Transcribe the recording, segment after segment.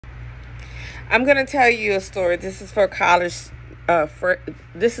I'm gonna tell you a story. This is for college.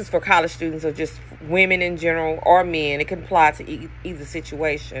 This is for college students or just women in general or men. It can apply to either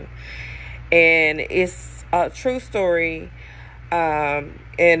situation, and it's a true story. And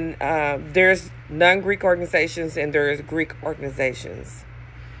there's non-Greek organizations and there's Greek organizations.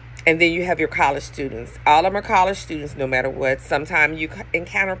 And then you have your college students. All of them are college students no matter what. Sometimes you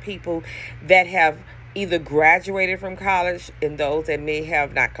encounter people that have either graduated from college and those that may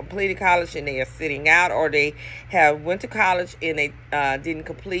have not completed college and they are sitting out, or they have went to college and they didn't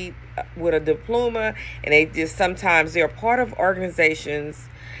complete with a diploma, and they just sometimes they're part of organizations,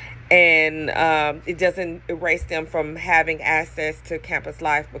 and it doesn't erase them from having access to campus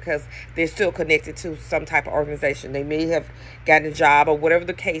life because they're still connected to some type of organization. They may have gotten a job or whatever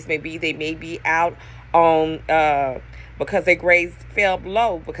the case may be. They may be out on because their grades fell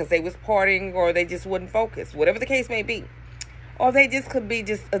below because they was partying or they just wouldn't focus, whatever the case may be. Or they just could be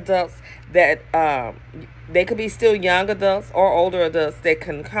just adults that they could be still young adults or older adults that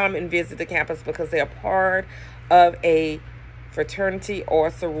can come and visit the campus because they're part of a fraternity or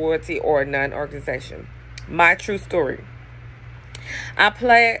sorority or a non-organization. My true story.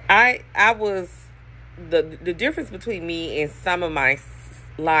 I was the difference between me and some of my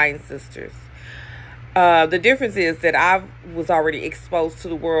line sisters. The difference is that I was already exposed to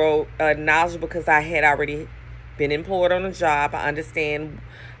the world, knowledge, because I had already been employed on a job. I understand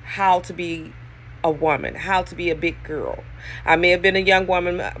how to be a woman, how to be a big girl. I may have been a young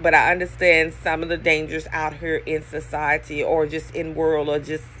woman, but I understand some of the dangers out here in society or just in world or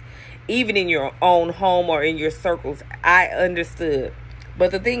just even in your own home or in your circles. I understood. But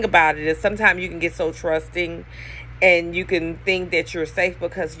the thing about it is sometimes you can get so trusting and you can think that you're safe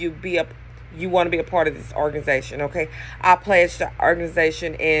because you want to be a part of this organization. Okay, I pledged the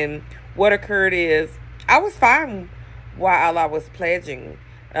organization, and what occurred is I was fine while I was pledging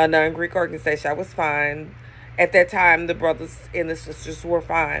a non-Greek organization. I was fine. At that time, the brothers and the sisters were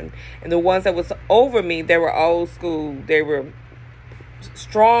fine. And the ones that was over me, they were old school. They were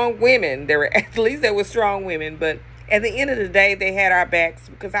strong women. They were athletes. They were strong women. But at the end of the day, they had our backs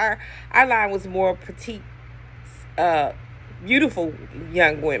because our line was more petite, beautiful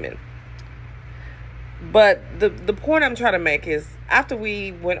young women. But the point I'm trying to make is after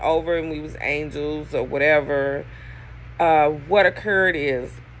we went over and we was angels or whatever, what occurred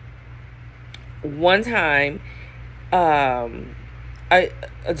is one time a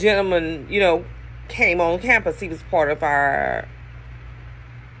gentleman, came on campus. He was part of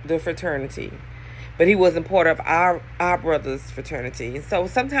the fraternity, but he wasn't part of our brothers' fraternity. And so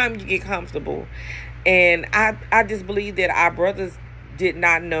sometimes you get comfortable, and I just believe that our brothers did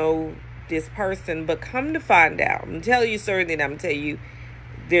not know this person, but come to find out, I'm telling you certain, and I'm telling you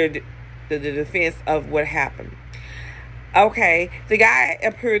the defense of what happened. Okay, the guy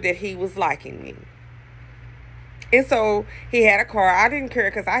appeared that he was liking me. And so he had a car. I didn't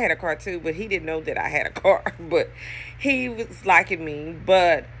care because I had a car too, but he didn't know that I had a car. But he was liking me.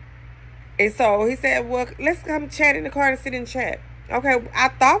 And so he said, well, let's come chat in the car and sit and chat. Okay, I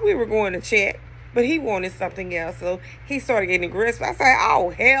thought we were going to chat, but he wanted something else. So he started getting aggressive. I said,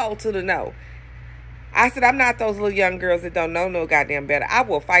 oh, hell to the no. I said, I'm not those little young girls that don't know no goddamn better. I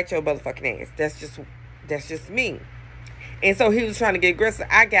will fight your motherfucking ass. That's just me. And so he was trying to get aggressive.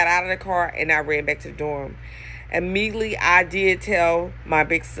 I got out of the car and I ran back to the dorm. Immediately, I did tell my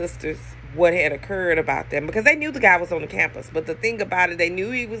big sisters what had occurred about them because they knew the guy was on the campus. But the thing about it, they knew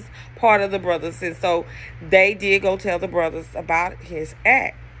he was part of the brothers. And so they did go tell the brothers about his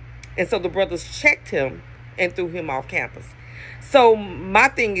act. And so the brothers checked him and threw him off campus. So my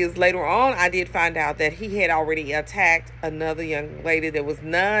thing is, later on, I did find out that he had already attacked another young lady that was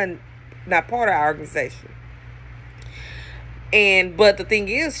not part of our organization. But the thing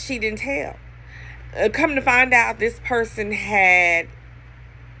is, she didn't tell. Come to find out, this person had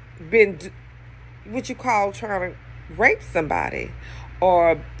been what you call trying to rape somebody,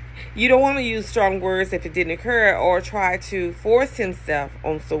 or you don't want to use strong words if it didn't occur, or try to force himself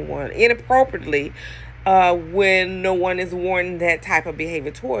on someone inappropriately when no one is warning that type of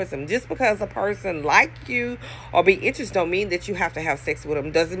behavior towards them. Just because a person like you or be interested don't mean that you have to have sex with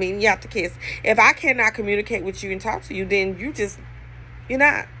them. Doesn't mean you have to kiss. If I cannot communicate with you and talk to you, then you're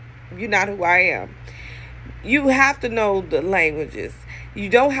not who I am. You have to know the languages. You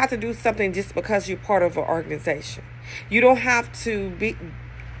don't have to do something just because you're part of an organization. You don't have to be.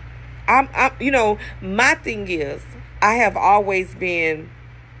 My thing is, I have always been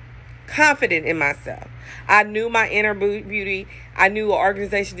confident in myself. I knew my inner beauty. I knew an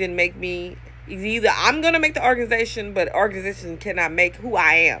organization didn't make me. Either I'm going to make the organization, but organization cannot make who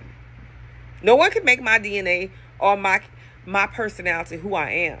I am. No one can make my DNA or my personality who I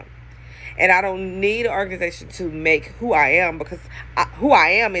am. And I don't need an organization to make who I am, because who I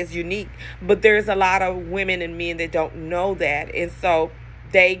am is unique. But there's a lot of women and men that don't know that. And so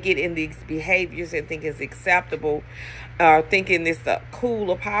they get in these behaviors and think it's acceptable, thinking it's a cool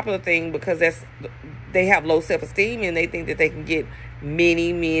or popular thing, because they have low self-esteem and they think that they can get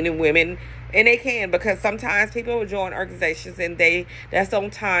many men and women. And they can, because sometimes people will join organizations and that's the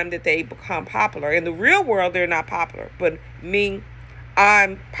only time that they become popular. In the real world, they're not popular. But me,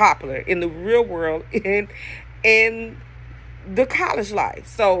 I'm popular in the real world, in the college life.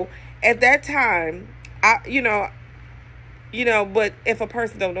 So at that time, but if a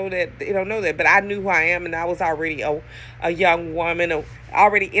person don't know that, they don't know that. But I knew who I am, and I was already a young woman,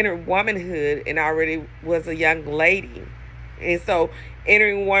 already entered womanhood, and already was a young lady. And so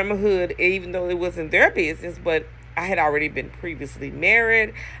entering womanhood, even though it wasn't their business, but I had already been previously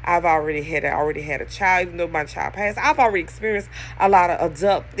married. I've already had a child, even though my child passed. I've already experienced a lot of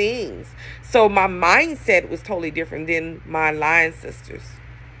adult things. So my mindset was totally different than my line sisters.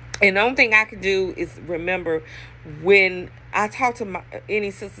 And the only thing I can do is remember, when I talk to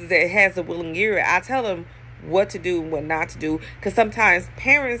any sisters that has a willing ear, I tell them what to do and what not to do. Because sometimes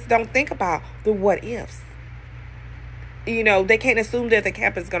parents don't think about the what ifs. They can't assume that the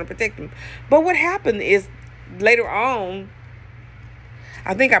campus is going to protect them. But what happened is, later on,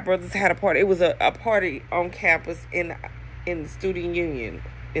 I think our brothers had a party. It was a party on campus in the student union,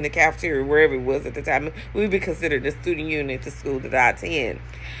 in the cafeteria, wherever it was at the time. We would be considered the student union at the school that I attend.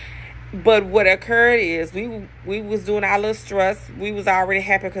 But what occurred is, we was doing our little stress. We was already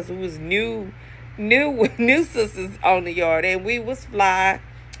happy because we was new sisters on the yard, and we was fly.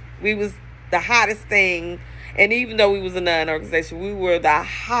 We was the hottest thing. And even though we was a non-organization, we were the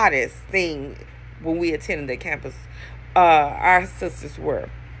hottest thing when we attended the campus. Our sisters were.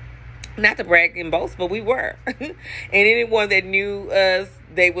 Not to brag and boast, but we were. And anyone that knew us,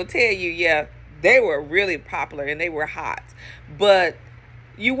 they will tell you, yeah, they were really popular and they were hot. But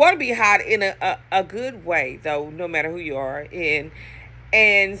you want to be hot in a good way, though, no matter who you are.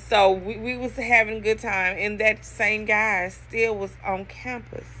 And so we was having a good time. And that same guy still was on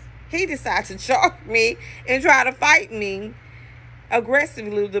campus. He decided to charge me and try to fight me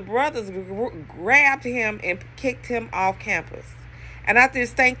aggressively. The brothers grabbed him and kicked him off campus. And I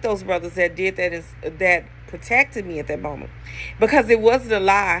just thank those brothers that did that, that protected me at that moment. Because it wasn't a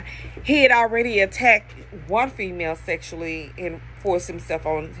lie. He had already attacked one female sexually and forced himself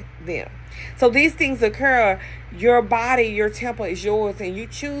on them. So these things occur. Your body, your temple is yours, and you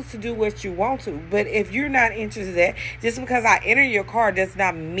choose to do what you want to. But if you're not interested in that, just because I enter your car does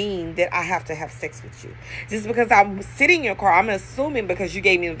not mean that I have to have sex with you. Just because I'm sitting in your car, I'm assuming because you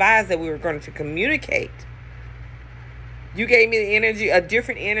gave me advice that we were going to communicate. You gave me the energy, a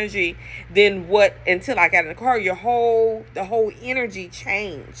different energy than what, until I got in the car, the whole energy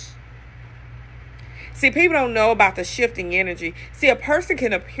changed. See, people don't know about the shifting energy. See, a person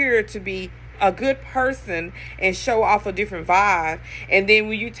can appear to be a good person and show off a different vibe. And then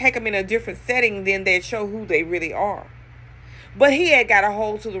when you take them in a different setting, then they show who they really are. But he had got a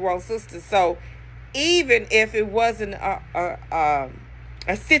hold to the wrong sister. So even if it wasn't a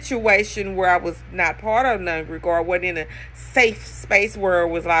situation where I was not part of non-Greek, or I wasn't in a safe space where there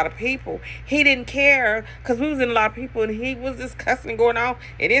was a lot of people, he didn't care, because we was in a lot of people, and he was just cussing going on.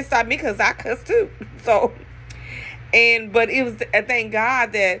 It didn't stop me because I cussed too. So, but it was, thank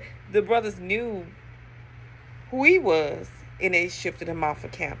God that the brothers knew who he was, and they shifted him off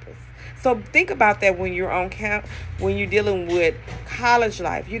of campus. So think about that when you're on when you're dealing with college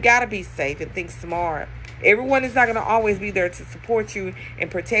life. You got to be safe and think smart. Everyone is not going to always be there to support you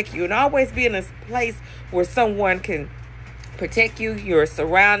and protect you, and always be in a place where someone can protect you, your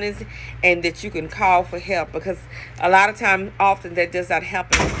surroundings, and that you can call for help, because a lot of times, often that does not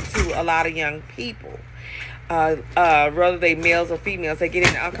happen to a lot of young people. Whether they males or females, they get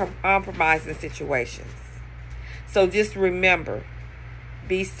in uncompromising situations. So just remember,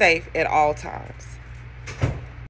 be safe at all times.